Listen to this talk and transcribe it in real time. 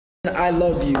I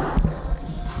love you.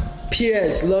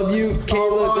 P.S. Love you,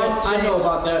 Kayla. I know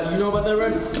about that. You know about that,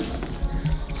 right?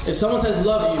 If someone says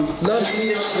love you,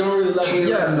 they don't really love you.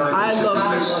 Yeah, I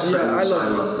love you. Yeah, I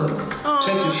love them.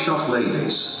 Take a shot,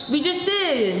 ladies. We just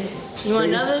did. You want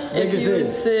another? If you did.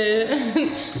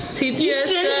 TTS you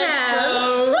should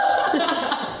have.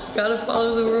 Gotta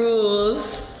follow the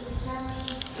rules.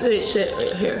 Wait, shit,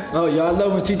 right here. Oh, y'all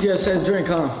love what TTS says drink,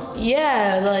 huh?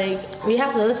 Yeah, like, we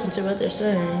have to listen to what they're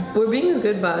saying. We're being a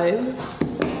good vibe.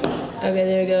 Okay,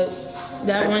 there we go.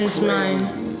 That That's one's crazy.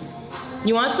 mine.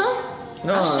 You want some?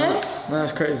 No, no,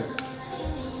 that's crazy.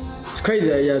 It's crazy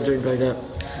that y'all drink like that.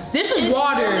 This is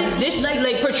water. This is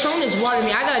like Patron is water to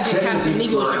me. I gotta drink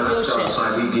Casamigos or real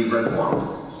shit. Give red one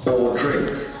or drink.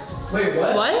 Wait,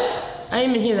 what? What? I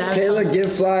didn't even hear that. Kayla,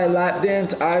 give fly lap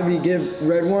dance. Ivy, give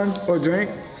red one or drink.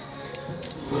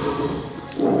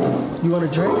 You want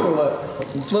to drink or what?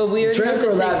 Well, we already drink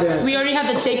or lap dance? We already have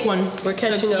to take one. We're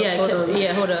catching up.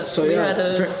 Yeah, hold up. So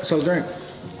yeah, drink. So drink.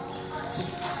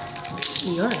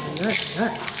 You got it.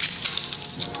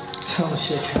 Oh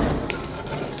shit.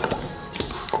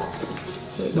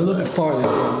 We're a little bit far this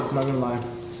time, I'm not gonna lie.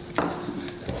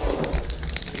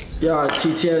 Y'all,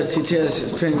 TTS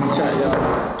is putting in the chat,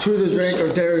 y'all. Truth is drink or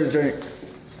dare is drink.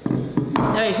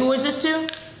 Hey, who was this to?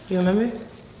 You remember?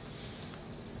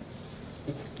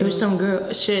 It was some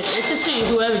girl. Shit. It's just to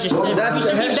whoever just said. We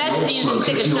should be besties and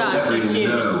take a shot. So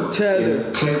cheers.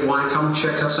 Cheers. KY, come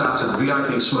check us out at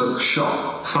VIP Smoke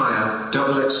Shop. Fire,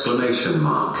 double exclamation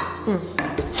mark.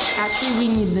 Actually, we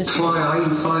need this. Fly, are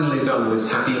you finally done with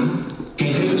Hakim?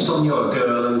 He hits on your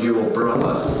girl and your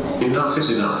brother. Enough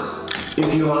is enough.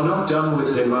 If you are not done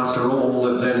with him after all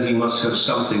that, then he must have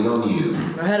something on you.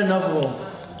 I had enough of him.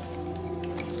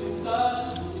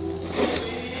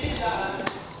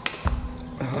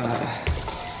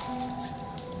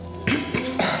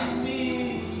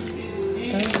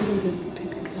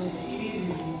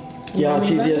 Y'all,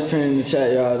 TTS pin in the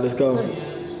chat, y'all. Let's go.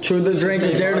 Truth or drink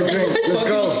or dare to drink. Let's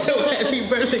go. So happy,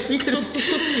 bro. Like,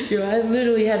 yo, I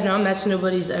literally have not matched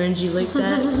nobody's energy like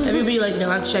that. Everybody like, no,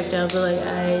 I'm checked out, but like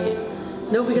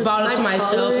no, because bottle to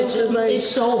myself. It's just like it's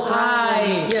so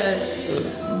high.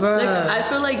 Yes, bro. Like, I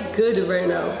feel like good right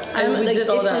now. And we like, did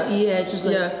all that. Yeah, it's just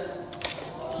like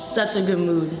such a good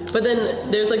mood. But then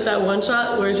there's like that one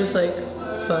shot where it's just like,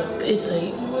 fuck. It's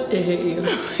like it hit you.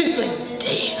 It's like,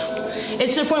 damn.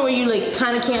 It's to the point where you like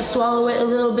kind of can't swallow it a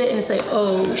little bit, and it's like,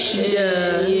 oh shit,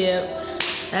 yeah.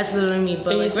 That's literally me.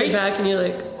 But and like, you sit back and you're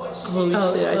like, holy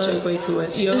shit, I drank way too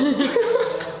much. Yo.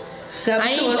 I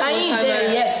ain't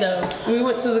there yet though. We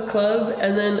went to the club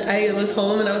and then I was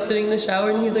home and I was sitting in the shower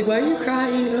and he's like, why are you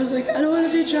crying? And I was like, I don't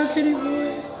want to be drunk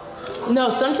anymore. No,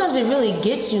 sometimes it really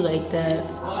gets you like that.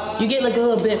 You get like a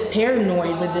little bit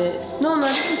paranoid with it. No,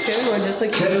 not even paranoid, just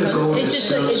like it just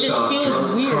feels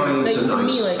weird. Like to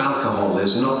me, like alcohol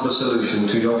is not the solution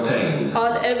to your pain.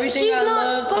 On everything I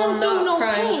love, I'm not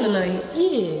crying tonight.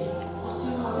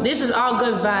 Yeah. This is all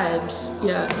good vibes.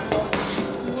 Yeah.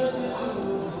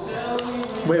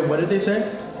 Wait, what did they say?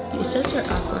 It says you're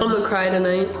offline. I'm gonna cry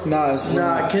tonight. Nah,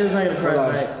 kid's not gonna cry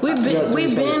tonight.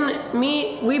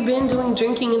 We've been doing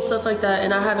drinking and stuff like that,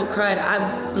 and I haven't cried.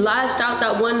 I lashed out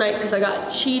that one night because I got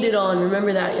cheated on.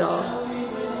 Remember that, y'all?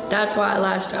 That's why I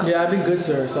lashed out. Yeah, I've been good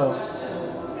to her, so.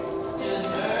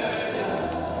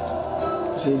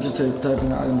 So you just type in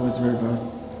the Islandboys word, bro.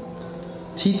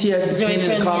 TTS is pinned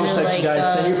in the comment section, guys.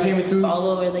 Send your payment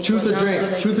through. Truth or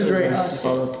drink. Truth or drink. Oh,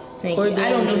 shit. Thank you. I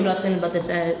don't know nothing about this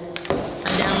ad.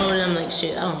 I downloaded it, I'm like,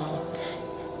 shit, I don't know.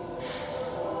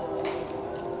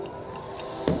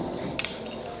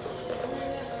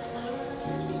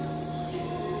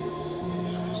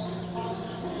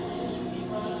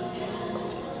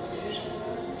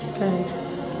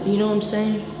 Guys, you know what I'm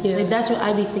saying? Yeah. Like, that's what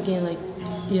I be thinking, like,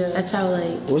 yeah, that's how,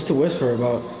 like... What's the whisper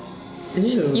about?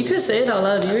 Ew. You could say it out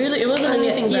loud. It wasn't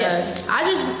anything bad.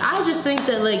 I just think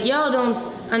that, like, y'all don't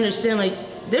understand, like,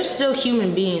 they're still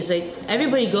human beings. Like,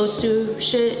 everybody goes through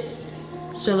shit.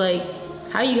 So, like,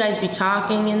 how you guys be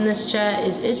talking in this chat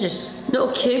is just...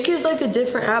 No, Kick is like a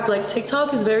different app. Like,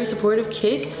 TikTok is very supportive.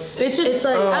 Kick, it's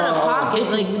like out of pocket.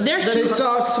 Like, they're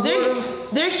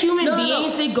human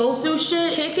beings. They go through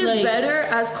shit. Kick is like, better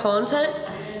as content.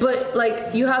 But,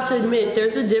 like, you have to admit,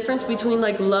 there's a difference between,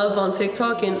 like, love on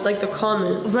TikTok and, like, the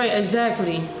comments. Right,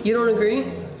 exactly. You don't agree?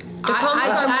 The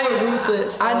comments are more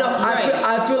ruthless. I know. Right.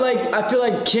 I feel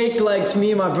like Kick likes me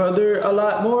and my brother a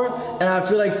lot more, and I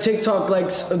feel like TikTok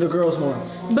likes the girls more.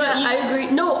 But I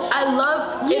agree. No, I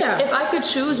love. Yeah. If I could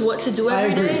choose what to do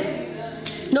every day.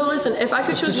 No, listen. If I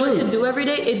could choose what to do every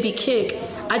day, it'd be Kick.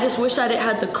 I just wish I didn't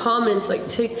had the comments like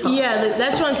TikTok. Yeah,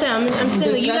 that's what I'm saying. I'm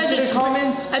saying like, you guys sensitive are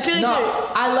comments. I feel like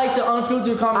I like the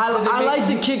unfiltered comments. 'cause it I makes like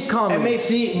the me- kick comments. It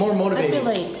makes me more I motivated. feel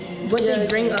like what they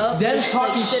bring up. Them is,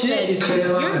 talking like, shit that is-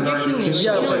 Kayla you're and I human. kiss You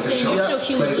know you, what I'm take a saying? shot, You're still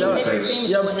human. play Even your if you're face. famous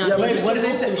Yep, and whatnot. yep. they Wait, just what did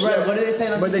they go say? through Right, shit. what did they say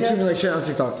on But they keep TikTok? me like shit on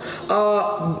TikTok.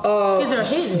 Because they're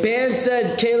haters. Ban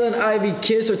said Kayla and Ivy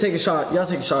kiss or take a shot. Y'all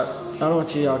take a shot. I don't want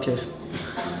to see y'all kiss.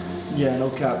 Yeah, no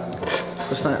cap.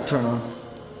 Let's not turn on.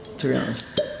 To be honest.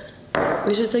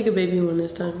 We should take a baby one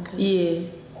this time. 'Cause Yeah.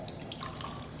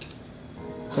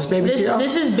 Let's baby This Kayla.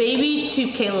 this is baby to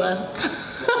Kayla.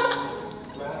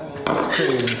 That's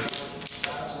crazy.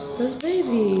 That's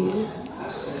baby.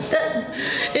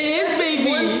 It is baby.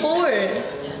 1/4.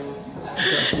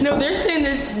 No, they're saying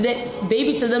this that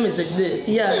baby to them is like this.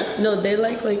 Yeah, no, they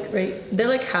like right. They're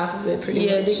like half of it pretty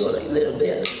Yeah, much. they go like a little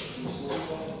bit.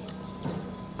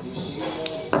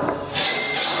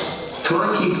 Can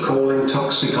I keep calling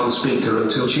toxic on speaker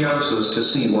until she answers to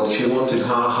see what she wanted?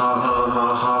 Ha ha ha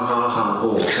ha ha ha ha.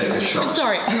 Or take a shot.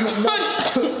 Sorry.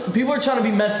 People are trying to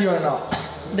be messy right now.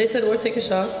 They said, or take a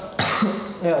shot.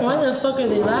 Why the fuck are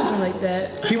they laughing like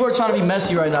that? People are trying to be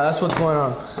messy right now. That's what's going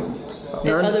on.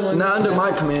 Other ones- Not under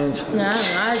my commands. Nah, I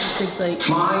don't know. I just think like.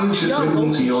 Fly, you should Y'all bring me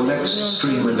both to your should, next you know,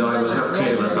 stream and I will have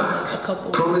Kayla a back.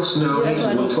 couple. Promise no That's why I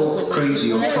hater will don't talk fuck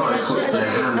crazy or with try to them. put their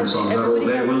hands on her or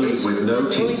they will leave with no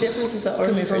The only teeth. difference is that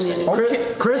ours is only Okay.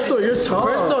 Crystal, you're tough.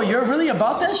 Crystal, you're really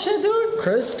about that shit, dude?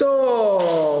 Crystal.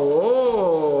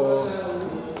 Whoa.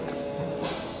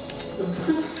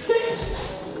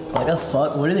 What the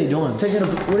fuck? What are they doing? What are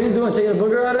you doing? Taking a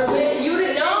booger out of it? You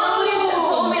didn't know. Nobody even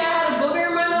told me I had a booger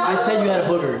in my I nose. said you had a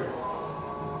booger.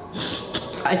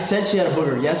 I said she had a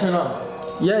booger. Yes or no?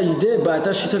 Yeah, you did, but I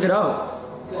thought she took it out.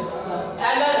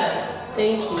 I got it.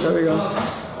 Thank you. There we go.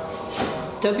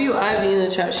 WIV in the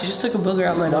chat. She just took a booger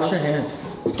out my nose. Wash your hands.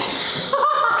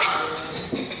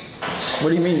 What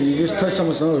do you mean? You just touched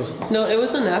someone's nose. No, it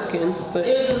was a napkin, but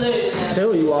It was a little.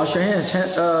 Still, you wash your hands.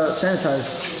 Sanitize.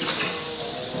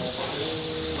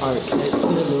 Alright, can I sit a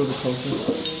little bit closer?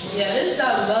 Yeah, this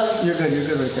dog loves. You're good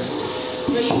right there.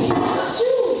 But you make up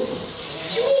too.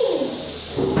 What you mean?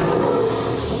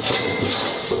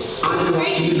 I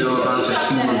what do you know about a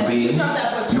human being?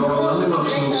 You're an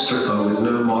unemotional stripper with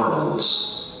no morals.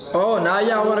 Oh, now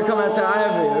y'all want to come after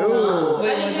Ivy. Ooh. wait, what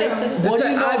they said? What do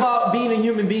you know I- about being a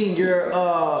human being? You're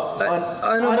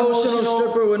Unemotional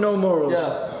stripper with no morals.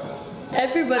 Yeah.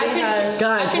 Everybody has.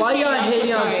 Guys, why y'all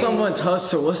hating on someone's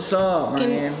hustle? What's up,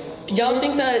 man? Y'all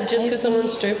think that just because someone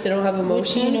strips, they don't have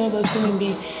emotions? You know about human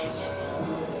being.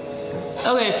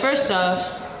 Okay, first off,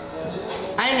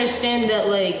 I understand that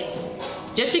like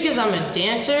just because I'm a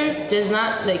dancer does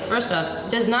not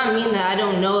does not mean that I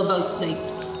don't know about like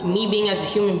me being as a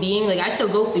human being. Like I still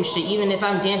go through shit even if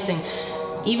I'm dancing.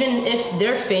 Even if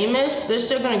they're famous, they're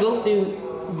still gonna go through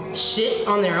shit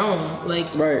on their own. Like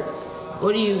Right.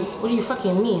 what do you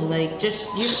fucking mean? Like just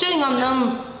you're shitting on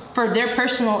them for their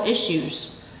personal issues.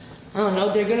 I don't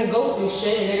know, they're gonna go through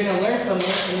shit and they're gonna learn from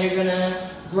it and they're gonna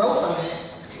grow from it.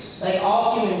 Like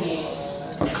all human beings.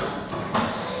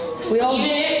 We all. Even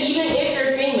if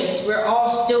you're famous, we're all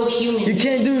still human. You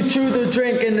can't do truth or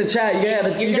drink in the chat. You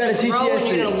gotta You're gonna grow and TTS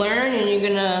you're gonna it. learn and you're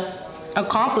gonna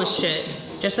accomplish shit.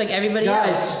 Just like everybody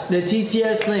Guys, else. the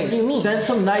TTS link. What do you mean? Send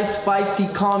some nice spicy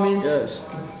comments. Yes.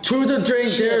 Truth or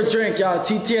drink, dare or drink, y'all.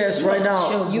 TTS right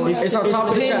now. Chill. It's on top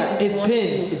of the pinned. chat. It's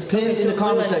pinned. It's pinned in the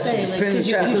comment section. It's pinned in the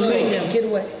chat. It's a link. Get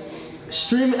away.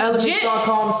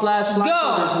 Streamelements.com/flash.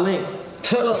 It's a link.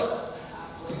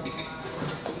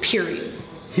 Period.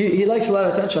 He likes a lot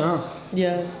of attention, huh?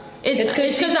 Yeah. It's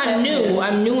because she's I'm new. feminine.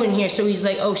 I'm new in here, so he's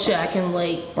like, oh shit, I can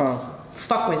like Oh.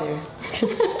 fuck with her.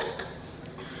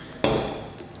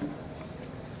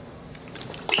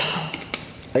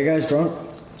 Are you guys drunk?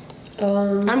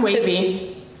 I'm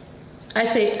wavy. I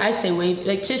say wavy,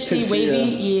 like tipsy, Tipsy,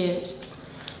 wavy, yes.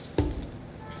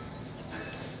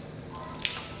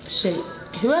 Shit.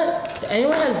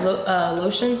 Anyone has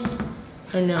lotion?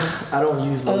 Or no? I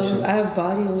don't use lotion. I have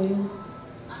body oil.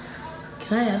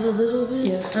 Can I have a little bit?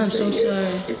 Yeah. I'm so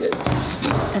sorry. You're good.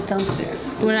 It's downstairs.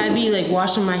 When I be like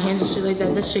washing my hands and shit like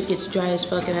that, this shit gets dry as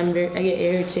fuck and I get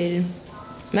irritated.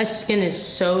 My skin is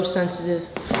so sensitive.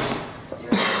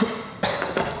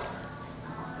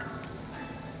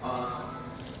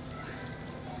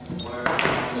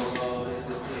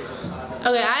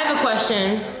 Okay, I have a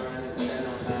question.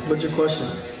 What's your question?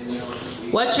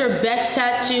 What's your best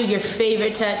tattoo, your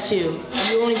favorite tattoo?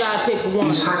 You only gotta pick one.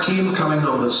 Is Hakeem coming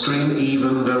on the stream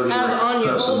even though he On left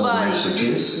your whole personal body.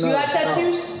 messages? You got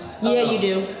tattoos? Yeah, you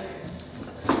do.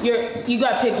 You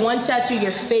gotta pick one tattoo,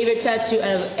 your favorite tattoo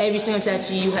out of every single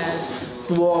tattoo you have.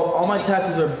 Well, all my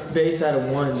tattoos are based out of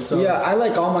one. So Yeah, I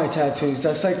like all my tattoos.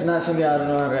 That's like not something I don't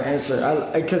know how to answer.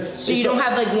 Because So you don't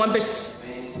have like 1%.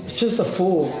 It's just a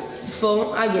fool.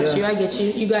 Full. I get you. I get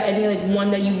you. You got any like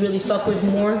one that you really fuck with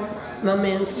more? My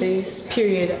man's face.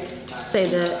 Period. Say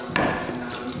that.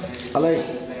 I like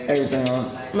everything on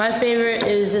it. My favorite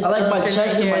is this. I like my elephant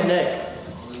chest right and my here. neck.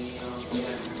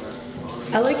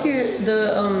 I like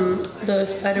the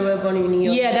spider web on your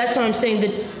knee. Yeah, that's what I'm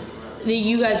saying.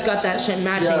 You guys got that shit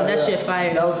matching. That shit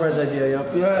fire. That was Red's idea,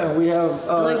 yep. Yeah, we have.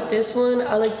 I like this one.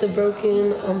 I like the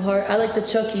broken heart. I like the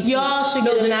Chucky. Y'all should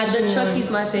get a matching The Chucky's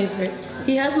one. my favorite.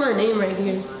 He has my name right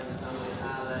here.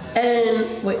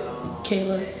 And wait,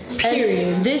 Kayla.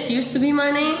 Period. And this used to be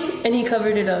my name, and he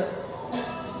covered it up.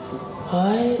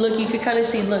 What? Look, you could kind of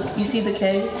see. Look, you see the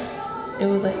K? It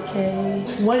was like K.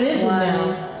 What is it Y.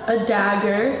 now? A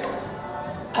dagger.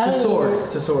 It's a sword.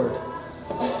 It's a sword.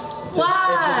 Why?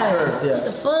 It just curved, yeah.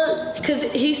 The fuck? Because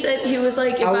he said, he was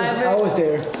like, if I was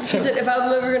there. He said, if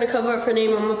I'm ever gonna cover up her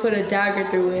name, I'm gonna put a dagger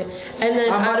through it. And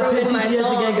then I'm about I to wrote pin in my TTS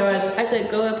song, again, guys. I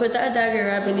said, go ahead, put that dagger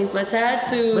right beneath my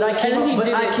tattoo. But I And came then he up. did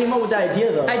it. I came up with the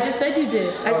idea though. I just said you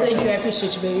did. I said you. I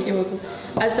appreciate you, baby. You're welcome.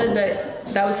 I said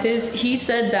that was his. He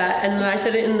said that, and then I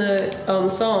said it in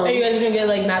the song. Are you guys gonna get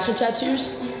like matching tattoos?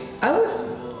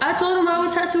 I told him I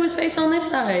would tattoo his face on this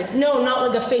side. No, not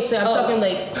like a face thing. I'm talking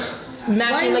like Why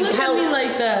matching, you like look how at me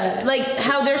like that? like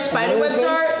how their spider webs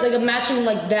are, like a matching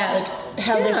like that, like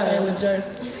how their Yeah. spider webs are.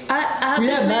 I We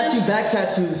this have man- matching back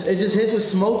tattoos. It's just his with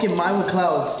smoke and mine with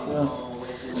clouds. No,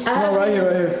 right here,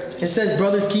 right here. It says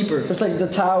Brother's Keeper. It's like the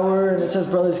tower, and it says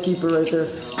Brother's Keeper right there.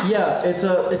 Yeah, it's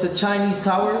a Chinese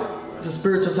tower. It's a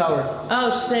spiritual tower.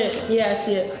 Oh shit! Yeah, I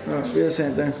see it. Oh, we're the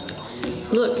same thing.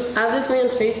 Look, I have this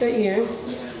man's face right here.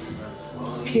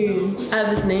 Period. I have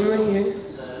his name right here.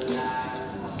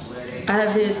 I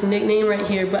have his nickname right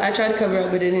here, but I tried to cover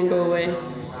up, but it didn't go away.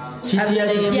 TTS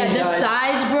is pinned, Yeah, the guys.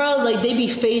 sides, bro, like they be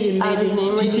faded, I have his maybe.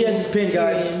 name right TTS is pinned,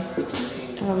 guys.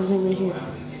 I have his name right here.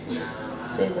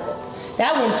 Say that.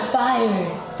 That one's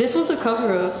fire. This was a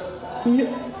cover up.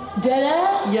 Dead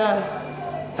ass.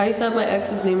 Yeah. I used to have my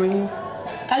ex's name right here.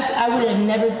 I would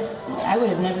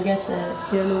have never guessed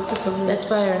that. Yeah, no, it's a cover up. That's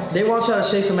fire. They want y'all to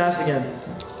shake some ass again.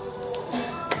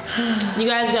 You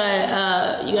guys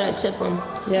gotta tip them,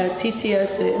 Yeah,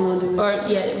 TTS it in London. or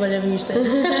yeah, whatever you say.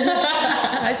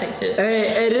 I say tip.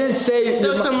 Hey, it didn't say.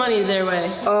 Throw some money their way.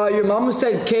 Your mama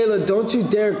said, Kayla, don't you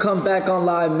dare come back on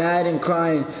live mad and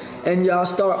crying, and y'all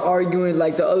start arguing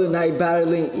like the other night,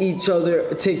 battling each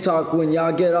other TikTok. When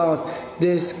y'all get off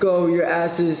this, go your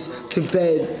asses to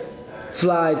bed.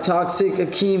 Fly. Toxic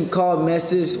Akeem called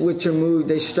message with your mood.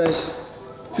 They stress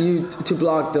you to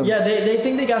block them. Yeah, they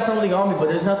think they got something on me, but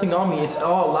there's nothing on me. It's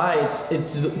all lie.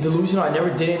 It's delusional. I never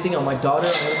did anything on my daughter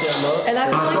and everything I love. And I I've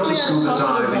feel like got we a had scuba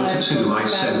positive dive into vibes. two. I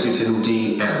sent it in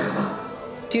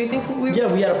DM. Do you think we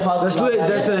Yeah, we had a positive. That's lit. vibe.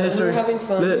 That's the history. We're having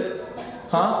fun. Lit.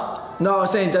 Huh? No, I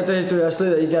was saying that's the history. That's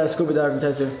lit that you got a scuba diving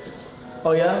tattoo.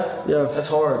 Oh yeah? Yeah. That's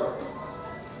hard.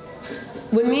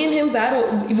 when me and him battle,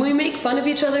 we make fun of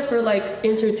each other for like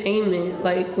entertainment.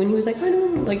 Like when he was like, I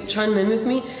don't like trying to mimic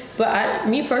me. But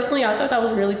me personally, I thought that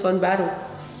was a really fun battle.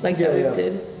 Like that we Yeah.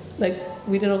 did. Like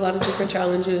we did a lot of different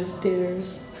challenges,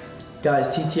 dares. Guys,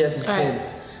 TTS is Alright.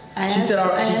 pinned. She said, all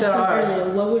right. She said, all right.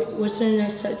 Earlier, what's her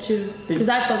next tattoo? Because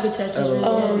I fuck with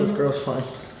tattoos. This girl's fine.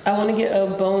 I want to get a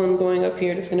bone going up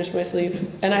here to finish my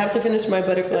sleeve, and I have to finish my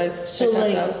butterflies. So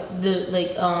I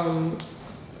tapped out.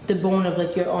 the bone of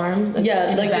like your arm. Like, Yeah,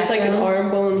 in the like just like an background? arm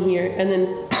bone here, and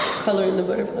then color in the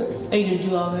butterflies. Are you gonna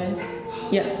do all red?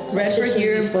 Yeah, red It's for just gonna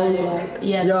here, be bone fire. black.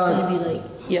 Yeah, Yeah. it's gonna be like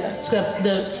Yeah. it's gonna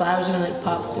the flowers are gonna like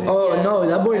pop through. Oh no,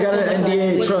 that boy got an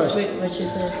NDA Which- trust. Which is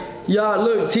the Yeah,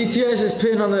 look, TTS is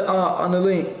pinned on the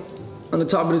link on the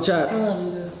top of the chat. I love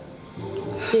you,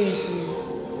 girl. Seriously,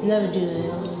 never do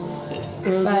that.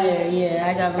 Fire, yeah,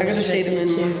 I got. I gotta roses shade right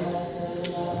them there, in too.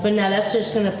 But now that's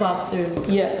just gonna pop through.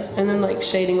 Yeah, and then like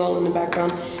shading all in the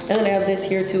background, and then I have this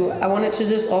here too. I want it to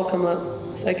just all come up,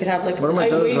 so I could have like. What am I Are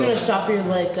doing? you gonna stop your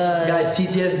like Guys,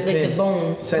 TTS is like the pinned.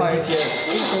 bone Send part?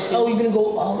 TTS. Oh, you're gonna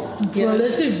go all. Bro, Yeah.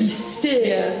 that's gonna be sick.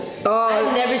 Yeah.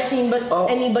 I've never seen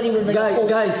anybody with like. a whole-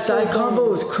 Guys, side full bone.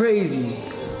 combo is crazy.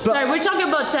 Sorry, we're talking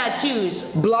about tattoos.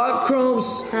 Block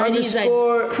chromes He's like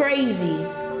crazy.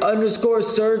 underscore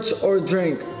search or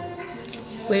drink.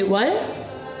 Wait, what?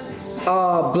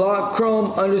 Block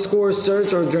chrome underscore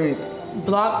search or drink.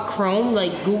 Block Chrome,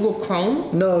 like Google Chrome?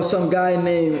 No, some guy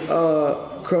named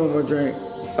Chrome or drink.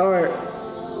 Alright.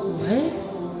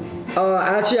 What?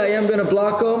 Actually I am gonna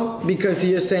block him because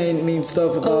he is saying mean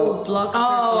stuff about Oh, block.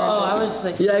 I was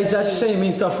like. yeah, he's actually saying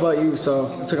mean stuff about you, so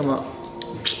I took him out.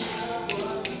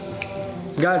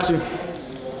 Got you.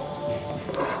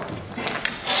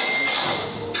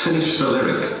 Finish the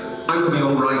lyric. I'm gonna be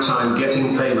alright, I'm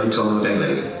getting payment on the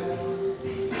daily.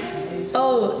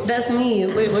 Oh, that's me.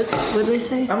 Wait, what did they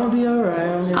say? I'm gonna be alright.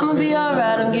 I'm gonna be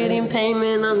alright. I'm getting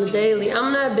payment on the daily.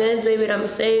 I'm not Benz, baby. I'm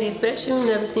Mercedes. Bet you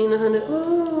never seen 100.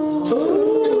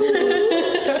 Ooh.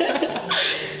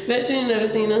 Bet you never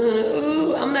seen 100.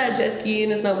 Ooh. I'm not jet ski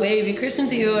and it's not wavy. Christian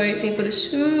Dior 18 for the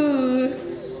shoes.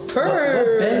 What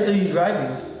Benz are you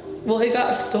driving? Well, it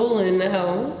got stolen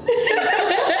now.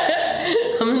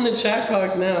 I'm in the track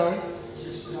park now.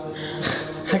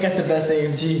 I got the best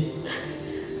AMG.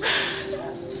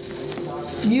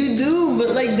 You do,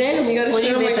 but like, damn, you gotta What are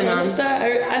share you my vaping car on? with that.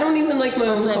 I don't even like my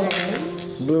own car.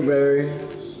 Blueberry.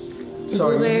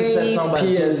 Sorry, you just said something about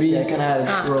PSV. I kind of had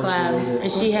a gross Collab. shit with And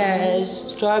it. she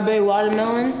has strawberry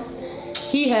watermelon.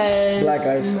 He has Black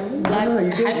ice. Black. No,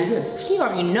 you're good, you're good. He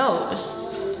already knows.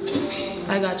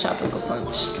 I got tropical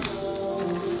punch.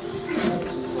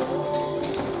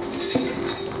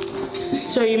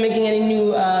 So are you making any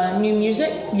new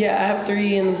music? Yeah, I have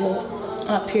 3 in the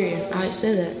vault. Period. I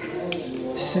say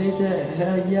that. Say that.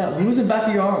 Hell yeah. Who's the back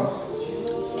of your arm?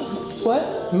 What?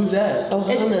 Who's that?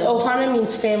 It's Ohana. Ohana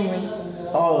means family.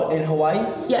 Oh, in Hawaii?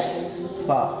 Yes.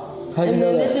 Wow. How'd you And know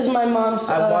then that? this is my mom's.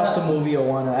 I watched the movie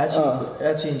Owana. I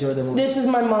actually enjoyed the movie. This is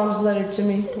my mom's letter to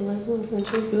me.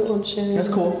 That's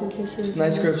cool. It's a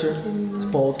nice scripture. It's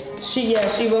bold. She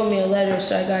wrote me a letter,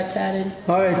 so I got tatted.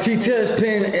 All right, TTS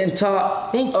pin in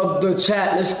top Thank you. of the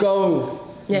chat. Let's go.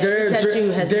 Yeah, Dare tattoo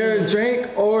has dare been- drink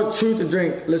or truth to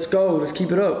drink. Let's go. Let's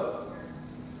keep it up.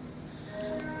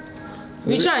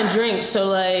 We try and drink, so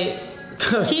like,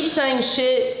 keep saying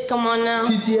shit. Come on now.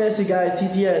 TTS, you guys.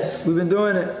 TTS. We've been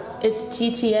doing it. It's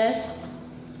TTS.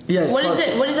 Yes. What is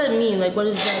it? What does that mean? Like, what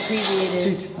is that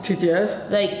abbreviated? TTS.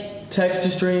 Like, Text to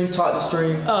stream, talk to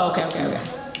stream. oh, okay.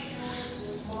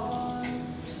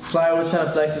 Fly was trying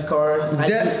to flex his cars.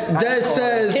 That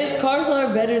says. His cars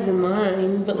are better than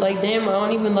mine, but like, damn, I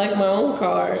don't even like my own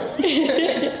car.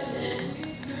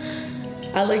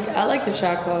 I like the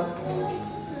track car.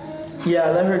 Yeah,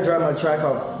 I let her drive my track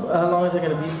off. How long is that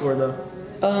gonna be for though?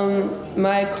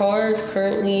 My car is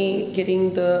currently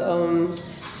getting the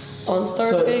OnStar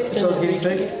So- fixed. so and it's then getting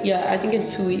fixed? Yeah, I think in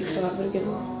 2 weeks I'll have it again.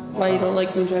 Why you don't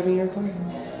like me driving your car?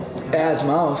 It has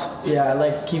miles. Yeah, I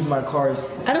like keeping my cars.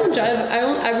 I don't drive.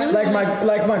 I really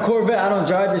Like my Corvette, I don't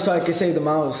drive it so I can save the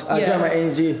miles. I Yeah. drive my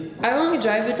AMG. I only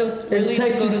drive it though. It's really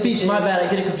text go to the speech. gym. My bad. I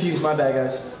get it confused. My bad,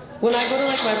 guys. When I go to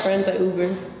like my friends, I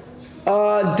Uber.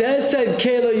 Des said,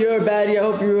 Kayla, you're a baddie. I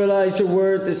hope you realize your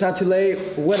worth. It's not too late.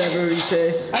 Whatever he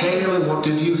said. Kayla, what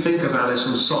did you think of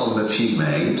Alison's song that she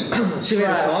made? She made a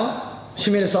Trash. song?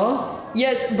 She made a song?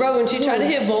 Yes, bro. When she tried to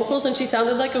hit vocals and she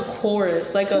sounded like a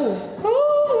chorus, like a.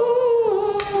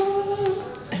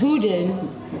 Who did?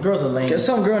 Girls are lame. There's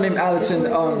some girl named Allison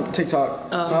on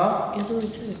TikTok. Huh? It's only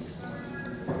 2.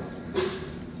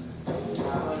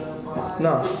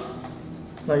 No.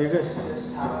 No, you're good.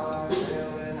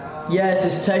 Yes,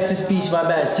 it's text to speech. My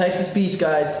bad. Text to speech,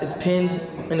 guys. It's pinned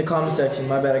in the comment section.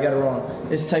 My bad. I got it wrong.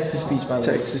 It's text to speech, by the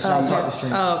way. Text to It's not speech. talk to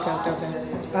stream. Oh, okay.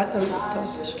 I thought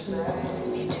it was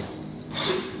talking. Me too.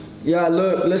 Yeah,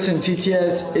 look, listen,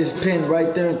 TTS is pinned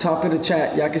right there on top of the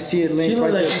chat. Y'all can see it She linked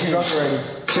right looks like there. she's drunk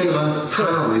already.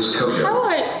 Kayla, how is Coco? How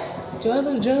are? Do I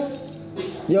look drunk?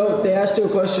 Yo, they asked you a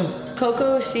question.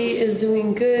 Coco, she is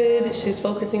doing good. She's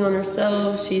focusing on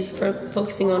herself. She's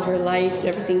focusing on her life and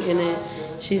everything in it.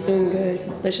 She's doing good.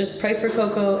 Let's just pray for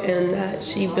Coco and that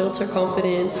she builds her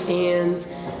confidence and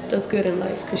does good in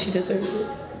life because she deserves it.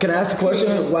 Can I ask a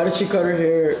question? Why did she cut her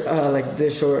hair like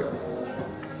this short?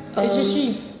 It's just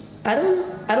she. I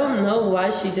don't know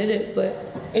why she did it, but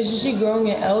It's just she growing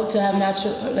it out to have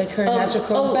natural, like her natural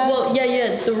curls back. well,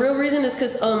 yeah. The real reason is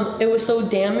because it was so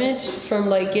damaged from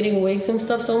like getting wigs and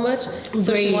stuff so much, so she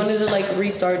Braids. wanted to like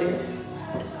restart it,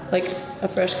 like a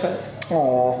fresh cut.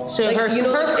 Aww. So like, her, you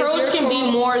know, her if curls your can be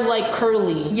curl- more like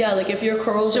curly. Yeah, like if your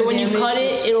curls. So are when you damaged, cut it,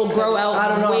 just it'll grow out I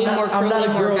don't know. way I'm more not, I'm curly, not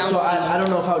a more girl, bouncy. so I don't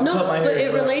know if I would No, cut my hair. but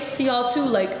it relates to y'all too.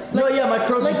 Like No, yeah, my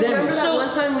curls like is remember damaged. that one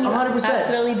time when you 100%.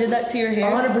 accidentally did that to your hair?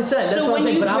 100%. That's So what when I'm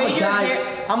saying. you But I'm braid a your guy.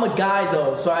 hair- I'm a guy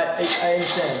though, so I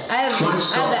understand. I have Five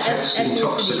star an texting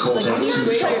ethnicity. So like when you toxical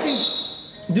braid your, texts.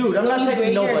 Dude, I'm when not you texting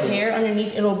braid your nobody. hair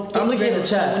underneath, it'll. I'm looking at the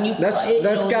So chat. when you That's- cut it,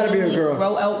 that's it'll gotta be a literally girl.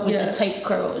 Grow out with Yeah. the tight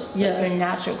curls. Yeah. Like your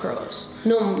natural curls.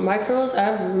 No, my curls. I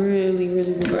have really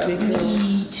big curls.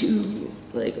 Me too.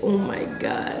 Like oh my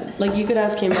god. Like you could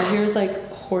ask him. My hair is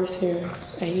like horse hair.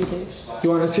 I hate it. You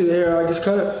want to see the hair I just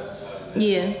cut?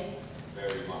 Yeah.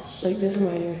 Like this is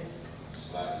my hair.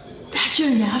 That's your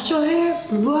natural hair,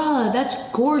 bruh. That's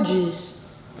gorgeous.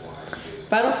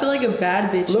 But I don't feel like a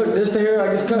bad bitch. Look, this the hair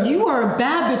I just cut. You are a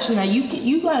bad bitch now.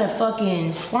 You gotta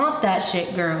fucking flaunt that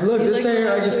shit, girl. Look, this like the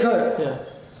hair I my just cut. Yeah.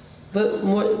 But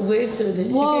what wigs are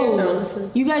this?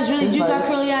 Whoa. You guys really It's do got nice.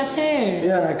 curly ass hair.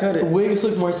 Yeah, and I cut it. Wigs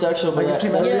look more sexual, but I just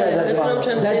came out of Yeah, it. that's what I'm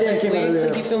trying to That say. day I Like came out of wigs,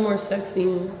 like you it. feel more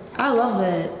sexy. I love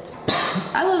that.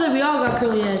 I love that we all got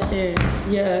curly ass hair.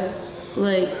 Yeah.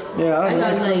 Like, Yeah, I have got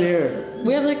nice curly hair.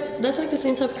 We have like, that's like the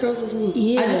same type of curls as me.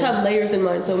 Yeah. I just have layers in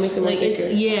mine, so it makes it more like it's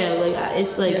thicker.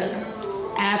 it's like Yeah.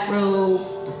 afro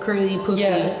curly puffy.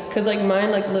 Yeah, cause like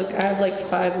mine, like look, I have like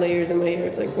 5 layers in my hair.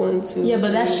 It's like 1, 2. Yeah,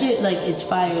 but that 3. shit like is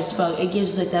fire as fuck. It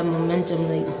gives like that momentum.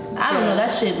 Like I don't know, that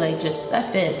shit like just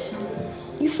that fits.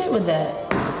 You fit with that.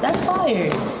 That's fire.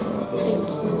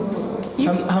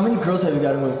 How many girls have you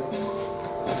gotten with?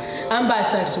 I'm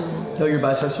bisexual. Oh, you're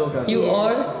bisexual? Gotcha. You Yeah.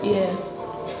 are? Yeah.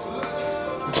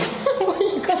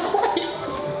 You got quiet.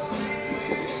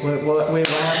 Wait, what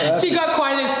happened? She got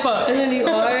quiet as fuck. And then you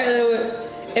are, and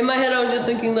then in my head I was just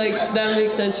thinking like that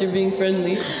makes sense. You're being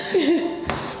friendly.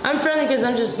 I'm friendly because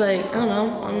I'm just like I don't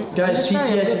know. I'm Guys, just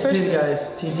friendly. I'm a TTS is good pinned, person. guys.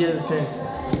 TTS is pinned.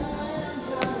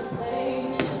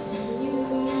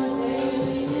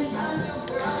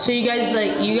 So you guys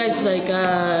like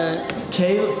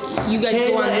Kayla, you guys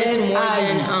go on this and more Ivy.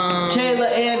 than Kayla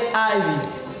and Ivy.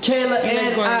 Kayla you guys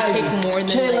and go on Ivy. pick more than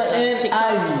Kayla like and TikTok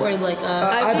Ivy. or like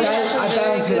I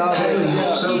balanced it out. Kayla, Yeah.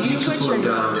 you're so You do Twitch beautiful or and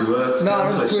down to earth. No, Don't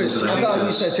on listen Twitch. to the I thought you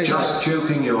haters. said TikTok. Just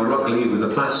joking, you're ugly with a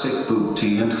plastic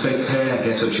booty and fake hair.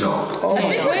 Get a job. Oh my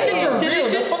Wait, god. did real. it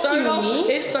The just fuck start you off? mean?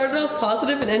 It started off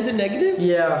positive and ended negative.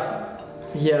 Yeah.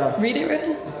 Read it,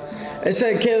 Red. It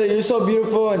said, Kayla, you're so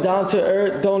beautiful and down to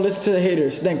earth. Don't listen to the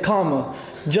haters. Then comma.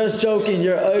 Just joking.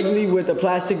 You're ugly with a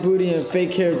plastic booty and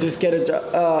fake hair. Just get a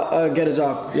job. Get a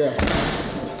job. Yeah.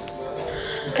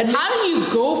 how do you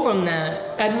go from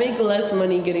that? I'd make less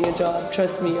money getting a job.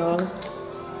 Trust me, y'all.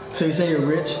 So you say you're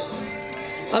rich?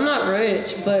 I'm not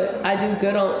rich, but I do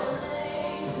good on.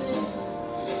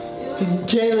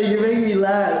 Kayla, you're making me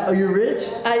laugh. Are you rich?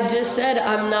 I just said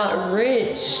I'm not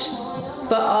rich,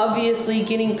 but obviously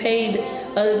getting paid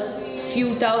a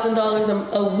few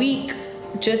 $1,000s a week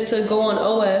just to go on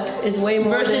OF is way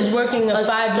more Versus than working a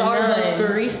 5 to Starbucks 9.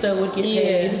 barista would get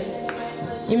paid.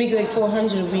 Yeah. You make like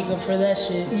 400 a week for that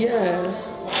shit. Yeah.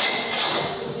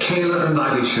 Kayla and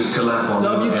Ivy should collab on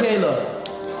W your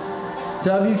Kayla.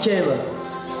 W Kayla.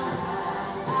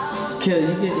 Kayla,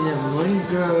 you getting that money,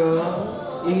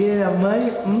 girl. You getting that money?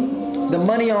 The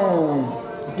money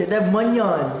on. Get that money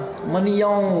on. Money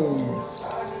on.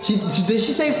 Did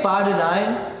she say 5 to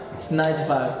 9? It's 9 to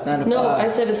 5. 9 to No,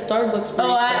 5. I said a Starbucks barista.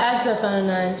 Oh, I said 5 to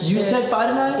 9. You Shit. said 5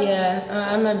 to 9? Yeah,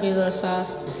 I might be a little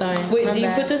sauced. Sorry. Wait, My do you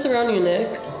bad. put this around your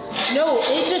neck? No,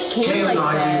 it just came Kayla like and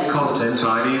Ivy that. content.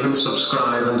 I'd even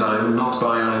subscribe, and I'm not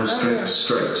bi. I'm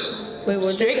straight. Wait,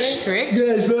 what? Strict?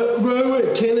 Yes, but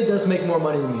wait. Kayla does make more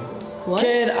money than me. What?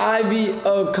 Can I be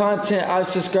content? I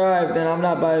subscribed and I'm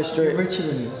not biased You're straight. richer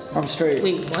than me. I'm straight.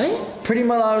 Wait, what? Pretty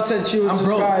much I said she would I'm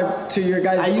broke. subscribe to your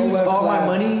guys' I use OF all my live,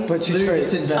 money, but you literally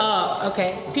straight. just invest. Oh,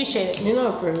 okay. Appreciate it. You're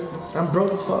not broke. I'm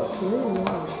broke as fuck.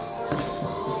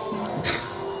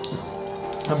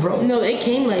 I'm broke. No, it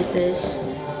came like this.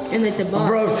 In like the box.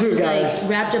 broke too, It's, guys. Like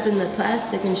wrapped up in the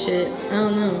plastic and shit. I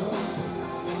don't know.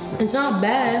 It's not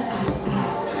bad.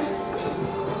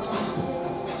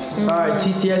 Alright,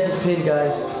 TTS is pinned,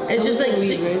 guys. It's just like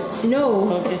weed, right?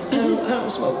 no. Okay. I don't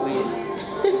smoke weed.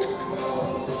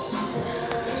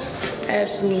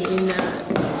 Absolutely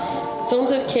not. Someone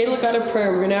said Kayla got a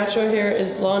perm. Her natural hair is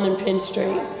blonde and pinned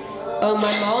straight. My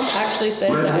mom actually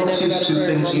said that I Red, never what got is a 2 perm.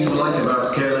 things you like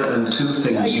about Kayla and 2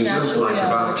 things you don't like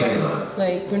about Kayla?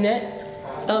 Like brunette,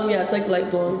 Yeah, it's like light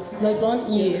blondes. light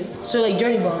blonde. Yeah. So like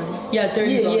dirty blonde. Yeah,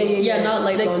 dirty Yeah, blonde. yeah, yeah, yeah. Not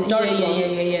light Like, blonde. Dark yeah, blonde.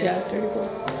 yeah. Yeah, dirty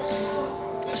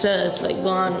blonde. So it's like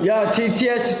blonde. Yo,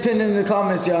 TTS is pinned in the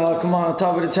comments, y'all. Come on,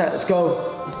 top of the chat. Let's go.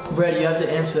 Brad, you have to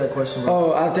answer that question,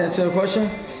 bro. Oh, I have to answer the question?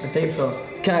 I think so.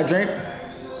 Can I drink?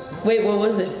 Wait, what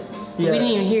was it? Yeah. We didn't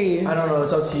even hear you. I don't know.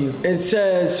 It's up to you. It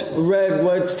says, Red,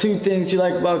 what's 2 things you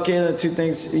like about Kayla, 2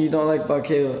 things you don't like about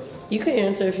Kayla? You could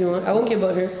answer if you want. I won't get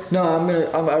about her. No,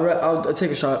 I'll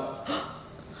take a shot.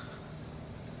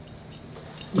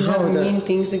 You What's have wrong with that? mean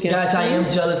things against Guys, I me. am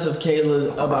jealous of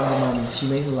Kayla about her money. She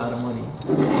makes a lot of money.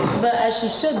 But as she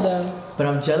should though. But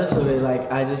I'm jealous of it. Like,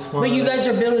 I just want But you guys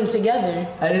are building together.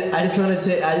 I just want to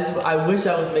take. I wish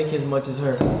I would make as much as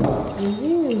her.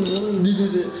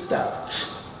 Stop.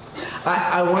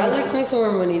 I want. Alex makes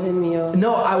more money than me, yo.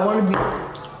 No, I want to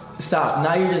be. Stop.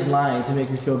 Now you're just lying to make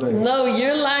me feel better. No,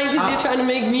 you're lying because you're trying to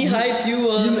make me hype you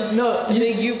up. No, and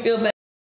make you feel bad.